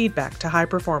providing feedback to high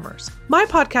performers. My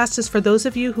podcast is for those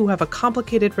of you who have a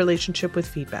complicated relationship with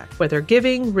feedback, whether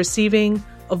giving, receiving,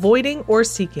 avoiding, or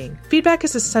seeking. Feedback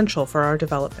is essential for our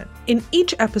development. In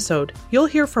each episode, you'll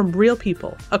hear from real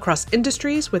people across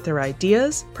industries with their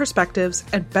ideas, perspectives,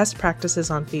 and best practices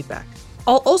on feedback.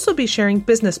 I'll also be sharing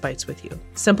business bites with you,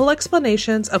 simple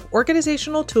explanations of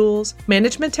organizational tools,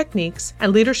 management techniques,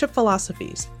 and leadership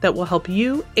philosophies that will help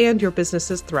you and your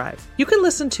businesses thrive. You can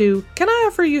listen to Can I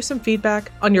Offer You Some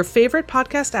Feedback on your favorite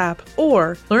podcast app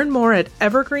or learn more at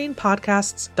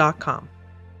evergreenpodcasts.com.